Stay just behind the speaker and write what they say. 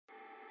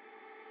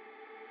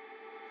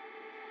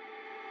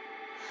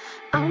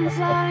I'm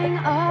flying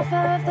off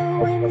of the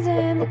winds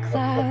and the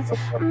clouds.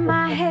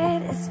 My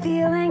head is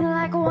feeling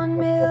like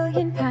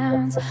 1,000,000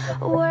 pounds.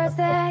 Words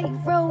that you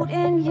wrote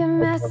in your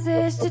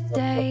message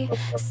today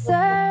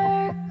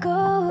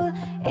circle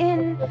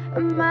in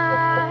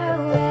my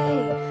way,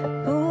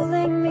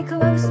 pulling me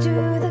close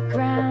to the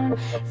ground,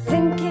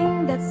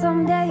 thinking that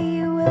someday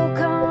you will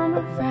come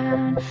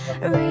around.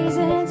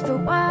 Reasons for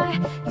why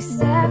you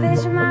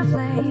savage my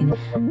flame.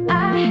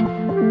 I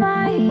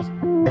might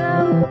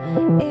go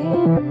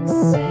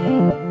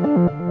insane.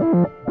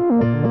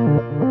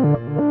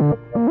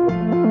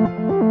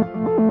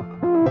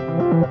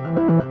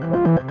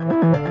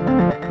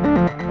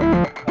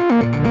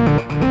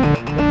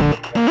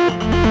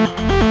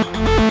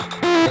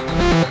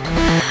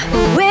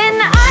 When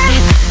I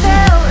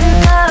fell in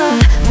love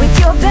with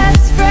your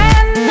best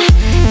friend,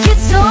 you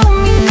told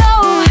me no.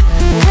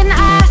 When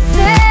I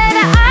said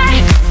I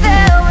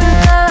fell in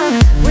love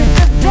with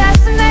the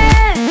best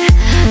man,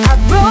 I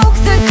broke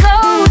the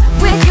code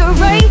with your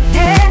right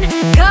hand,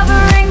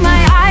 covering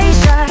my eyes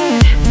shut.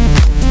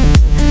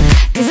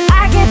 'Cause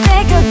I can't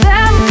think of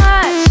that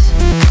much,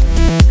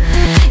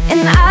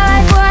 and I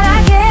like what I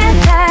can't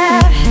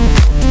have.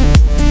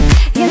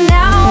 Yeah,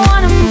 now I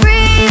want 'em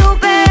real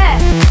bad.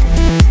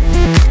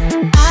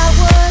 I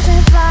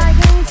wasn't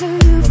flying to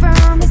you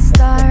from the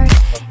start.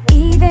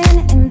 Even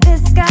in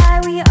this sky,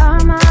 we are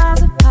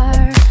miles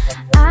apart.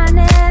 I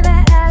never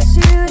asked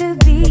you to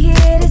be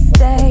here to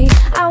stay.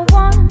 I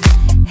want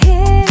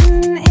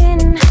him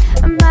in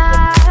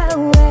my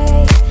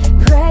way,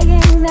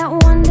 praying that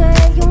one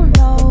day you'll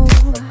know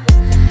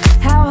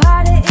how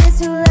hard it is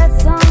to let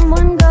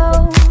someone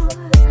go.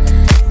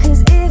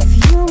 'Cause if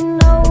you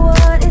know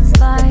what it's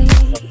like,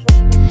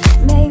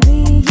 maybe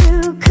you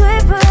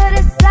could put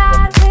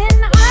aside. When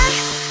I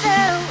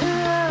fell in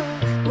love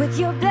with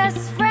your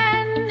best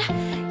friend,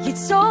 you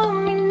told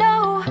me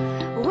no.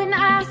 When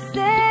I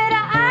said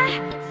I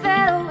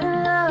fell in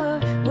love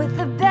with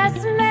the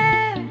best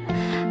man,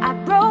 I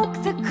broke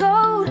the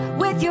code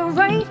with your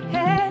right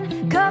hand,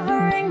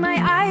 covering my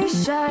eyes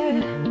shut.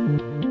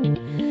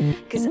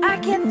 'Cause I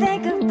can't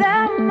think of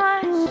that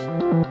much,